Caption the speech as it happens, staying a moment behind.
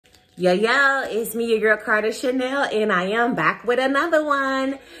Yo, it's me, your girl Carter Chanel, and I am back with another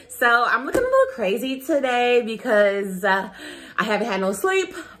one. So I'm looking a little crazy today because I haven't had no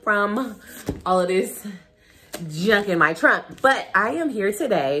sleep from all of this junk in my trunk. But I am here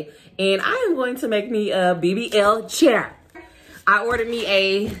today, and I am going to make me a BBL chair. I ordered me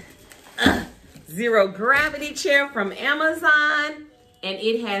a zero gravity chair from Amazon, and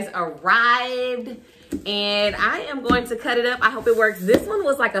it has arrived. And I am going to cut it up. I hope it works. This one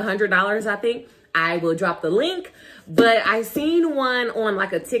was like $100, I think. I will drop the link. But I seen one on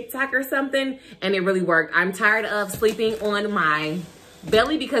like a TikTok or something, and it really worked. I'm tired of sleeping on my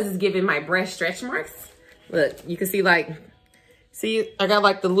belly because it's giving my breast stretch marks. Look, you can see like, see, I got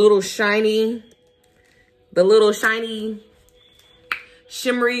like the little shiny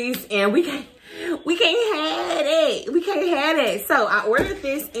shimmeries, and we can't have it. We can't have it. So I ordered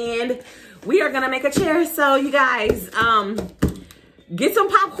this, and we are gonna make a chair. So you guys, get some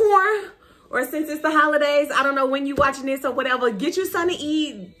popcorn, or since it's the holidays, I don't know when you watching this or whatever, get you something to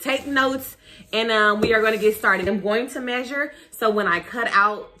eat, take notes, and we are gonna get started. I'm going to measure, so when I cut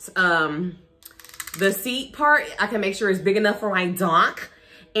out the seat part, I can make sure it's big enough for my donk.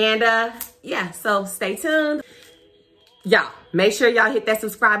 And yeah, so stay tuned. Y'all, make sure y'all hit that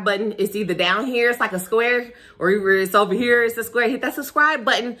subscribe button. It's either down here, it's like a square, or either it's over here, it's a square. Hit that subscribe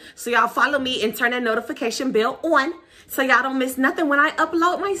button so y'all follow me and turn that notification bell on so y'all don't miss nothing when I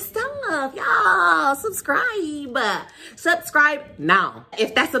upload my stuff. Y'all, subscribe. Subscribe now.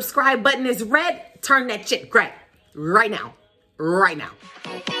 If that subscribe button is red, turn that shit gray. Right now. Right now.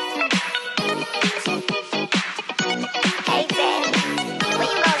 Hey, Ben, when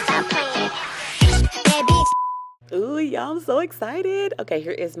you gonna stop playing? That bitch. Ooh, y'all, I'm so excited. Okay,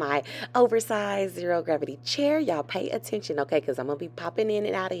 here is my oversized zero gravity chair. Y'all pay attention, okay, because I'm going to be popping in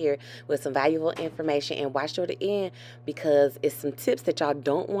and out of here with some valuable information, and watch till the end because it's some tips that y'all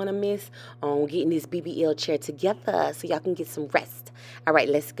don't want to miss on getting this BBL chair together so y'all can get some rest. All right,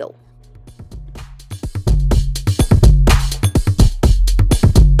 let's go.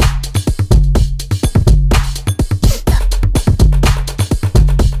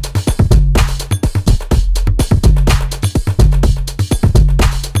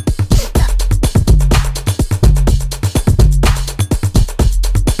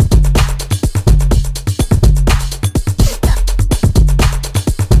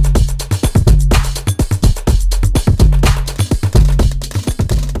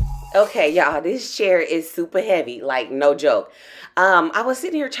 Okay, y'all, this chair is super heavy, like no joke. I was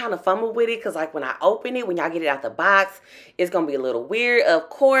sitting here trying to fumble with it because like when I open it, when y'all get it out the box, it's going to be a little weird, of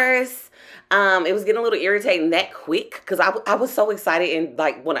course. It was getting a little irritating that quick because I was so excited and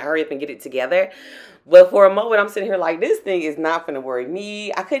like want to hurry up and get it together. But for a moment, I'm sitting here like, this thing is not finna worry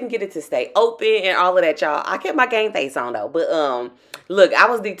me. I couldn't get it to stay open and all of that, y'all. I kept my game face on though. But look, I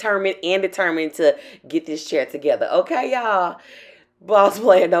was determined to get this chair together. Okay, y'all. Boss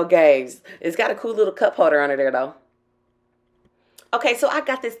playing no games. It's got a cool little cup holder under there though. Okay, so I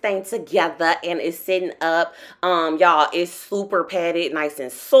got this thing together and it's sitting up. Y'all, it's super padded, nice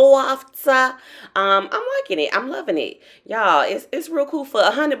and soft. I'm liking it. I'm loving it. Y'all, it's real cool. For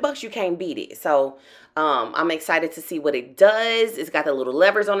 $100, you can't beat it. So I'm excited to see what it does. It's got the little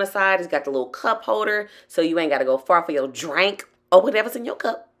levers on the side. It's got the little cup holder, so you ain't got to go far for your drink or whatever's in your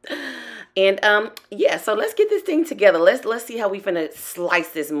cup. And yeah, so let's get this thing together. Let's see how we finna slice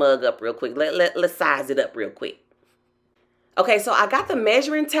this mug up real quick. Let's size it up real quick. Okay, so I got the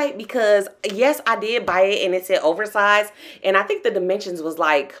measuring tape because yes, I did buy it and it said oversized, and I think the dimensions was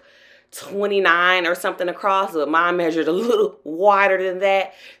like 29 or something across, but mine measured a little wider than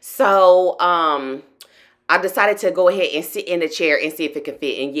that. So I decided to go ahead and sit in the chair and see if it can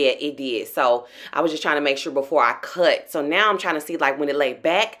fit. And yeah, it did. So I was just trying to make sure before I cut. So now I'm trying to see like when it lay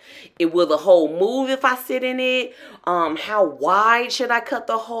back, will the hole move if I sit in it? How wide should I cut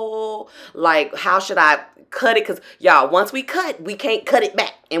the hole? Like how should I cut it? Because y'all, once we cut, we can't cut it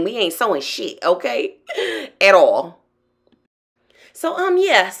back. And we ain't sewing shit, okay? At all. So,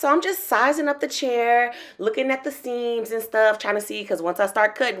 yeah, so I'm just sizing up the chair, looking at the seams and stuff, trying to see, because once I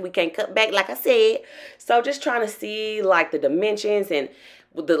start cutting, we can't cut back, like I said. So just trying to see, like, the dimensions and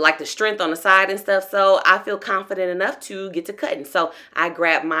the strength on the side and stuff. So I feel confident enough to get to cutting. So I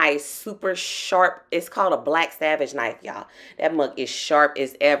grabbed my super sharp, it's called a Black Savage knife, y'all. That mug is sharp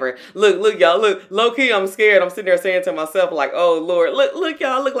as ever. Look, y'all, look. Low key, I'm scared. I'm sitting there saying to myself, like, oh, Lord, look,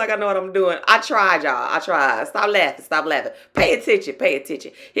 y'all, look like I know what I'm doing. I tried, y'all. I tried. Stop laughing. Pay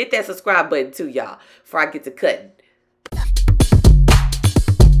attention. Hit that subscribe button too, y'all, before I get to cutting.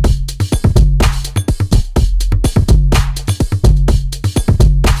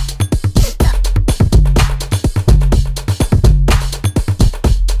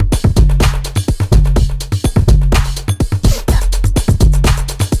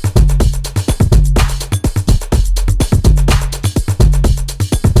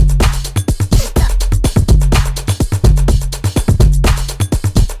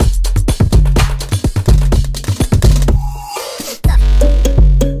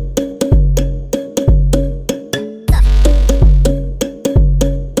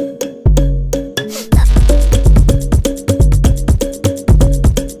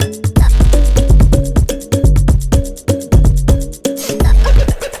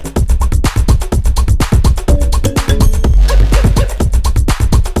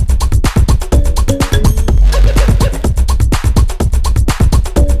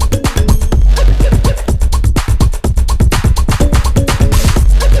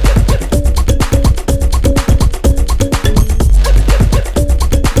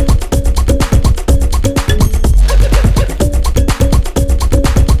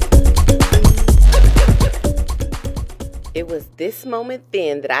 was this moment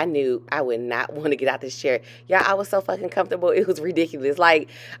then that I knew I would not want to get out this chair. Y'all, I was so fucking comfortable. It was ridiculous. Like,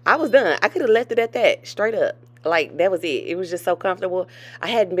 I was done. I could have left it at that, straight up. Like, that was it. It was just so comfortable. I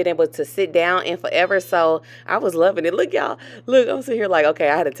hadn't been able to sit down in forever, so I was loving it. Look, y'all. Look, I'm sitting here like, okay,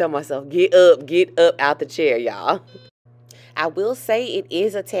 I had to tell myself, get up out the chair, y'all. I will say it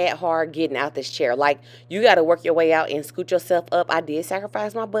is a tad hard getting out this chair. Like, you got to work your way out and scoot yourself up. I did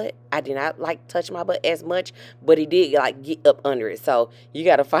sacrifice my butt. I did not, like, touch my butt as much, but it did, like, get up under it. So, you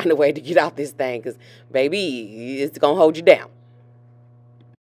got to find a way to get out this thing because, baby, it's going to hold you down.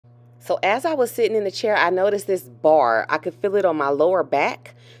 So, as I was sitting in the chair, I noticed this bar. I could feel it on my lower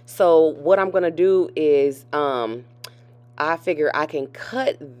back. So, what I'm going to do is, I figure I can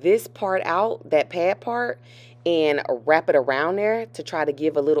cut this part out, that pad part, and wrap it around there to try to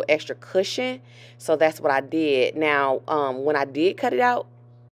give a little extra cushion. So that's what I did. Now, when I did cut it out,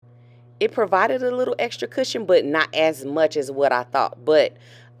 it provided a little extra cushion, but not as much as what I thought. But,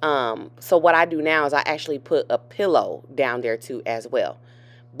 so what I do now is I actually put a pillow down there too as well.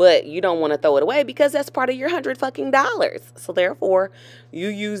 But you don't want to throw it away because that's part of your $100 fucking dollars. So therefore, you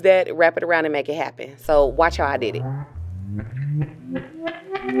use that, wrap it around and make it happen. So watch how I did it.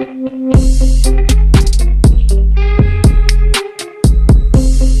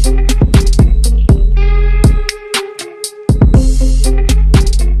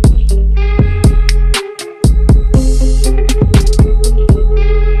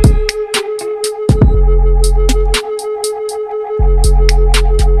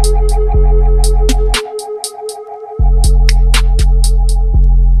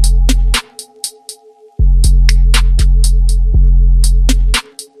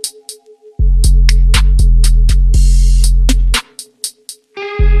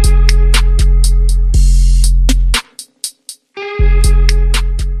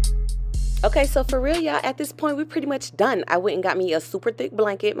 Okay, so for real, y'all, at this point, we're pretty much done. I went and got me a super thick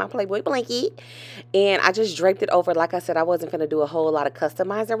blanket, my Playboy blanket, and I just draped it over. Like I said, I wasn't going to do a whole lot of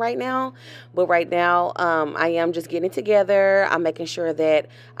customizing right now, but right now, I am just getting it together. I'm making sure that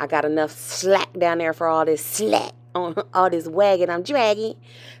I got enough slack down there for all this slack, on all this wagging I'm dragging.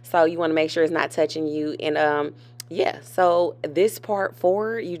 So you want to make sure it's not touching you, and yeah, so this part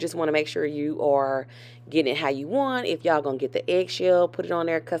forward, you just want to make sure you are getting it how you want. If y'all gonna get the eggshell, put it on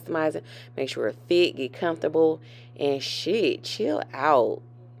there, customize it, make sure it fit, get comfortable, and shit, chill out.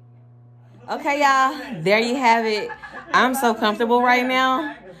 Okay, y'all, there you have it. I'm so comfortable right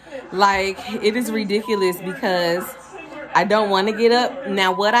now. Like, it is ridiculous because I don't want to get up.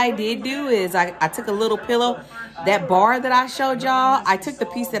 Now, what I did do is I took a little pillow. That bar that I showed y'all, I took the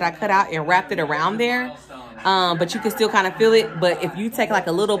piece that I cut out and wrapped it around there. But you can still kind of feel it. But if you take like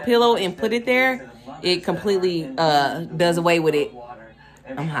a little pillow and put it there, it completely does away with it.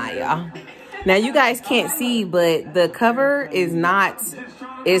 I'm high, y'all. Now you guys can't see, but the cover is not,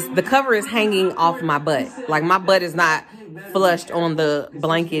 the cover is hanging off my butt. Like, my butt is not flushed on the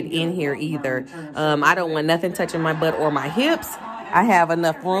blanket in here either. I don't want nothing touching my butt or my hips. I have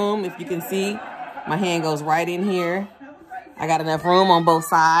enough room. If you can see, my hand goes right in here. I got enough room on both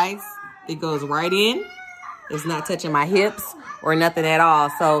sides. It goes right in. It's not touching my hips or nothing at all.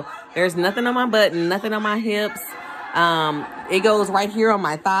 So there's nothing on my butt, nothing on my hips. It goes right here on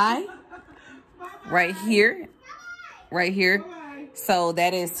my thigh. Right here. Right here. So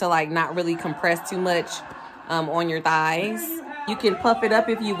that is to, like, not really compress too much on your thighs. You can puff it up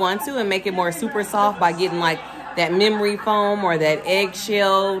if you want to and make it more super soft by getting like that memory foam or that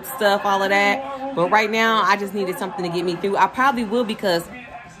eggshell stuff, all of that. But right now, I just needed something to get me through. I probably will, because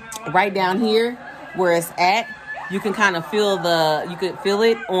right down here where it's at, you can kind of feel you could feel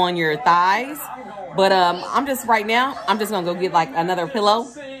it on your thighs. But I'm just gonna go get like another pillow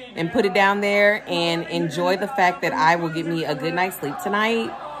and put it down there and enjoy the fact that I will get me a good night's sleep tonight,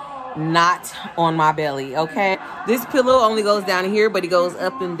 not on my belly. Okay, this pillow only goes down here, but it goes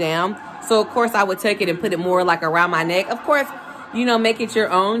up and down. So of course I would take it and put it more like around my neck. Of course, you know, make it your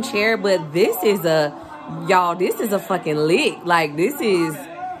own chair, but this is a fucking lick. Like, this is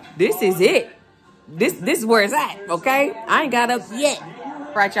it. This is where it's at, okay? I ain't got up yet.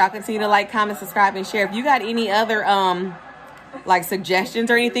 Right, y'all, continue to like, comment, subscribe, and share. If you got any other like suggestions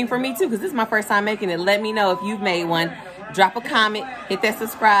or anything for me too, because this is my first time making it, let me know if you've made one. Drop a comment, hit that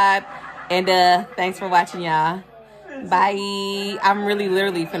subscribe, and thanks for watching, y'all. Bye. I'm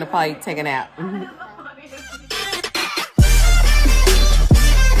literally finna probably take a nap.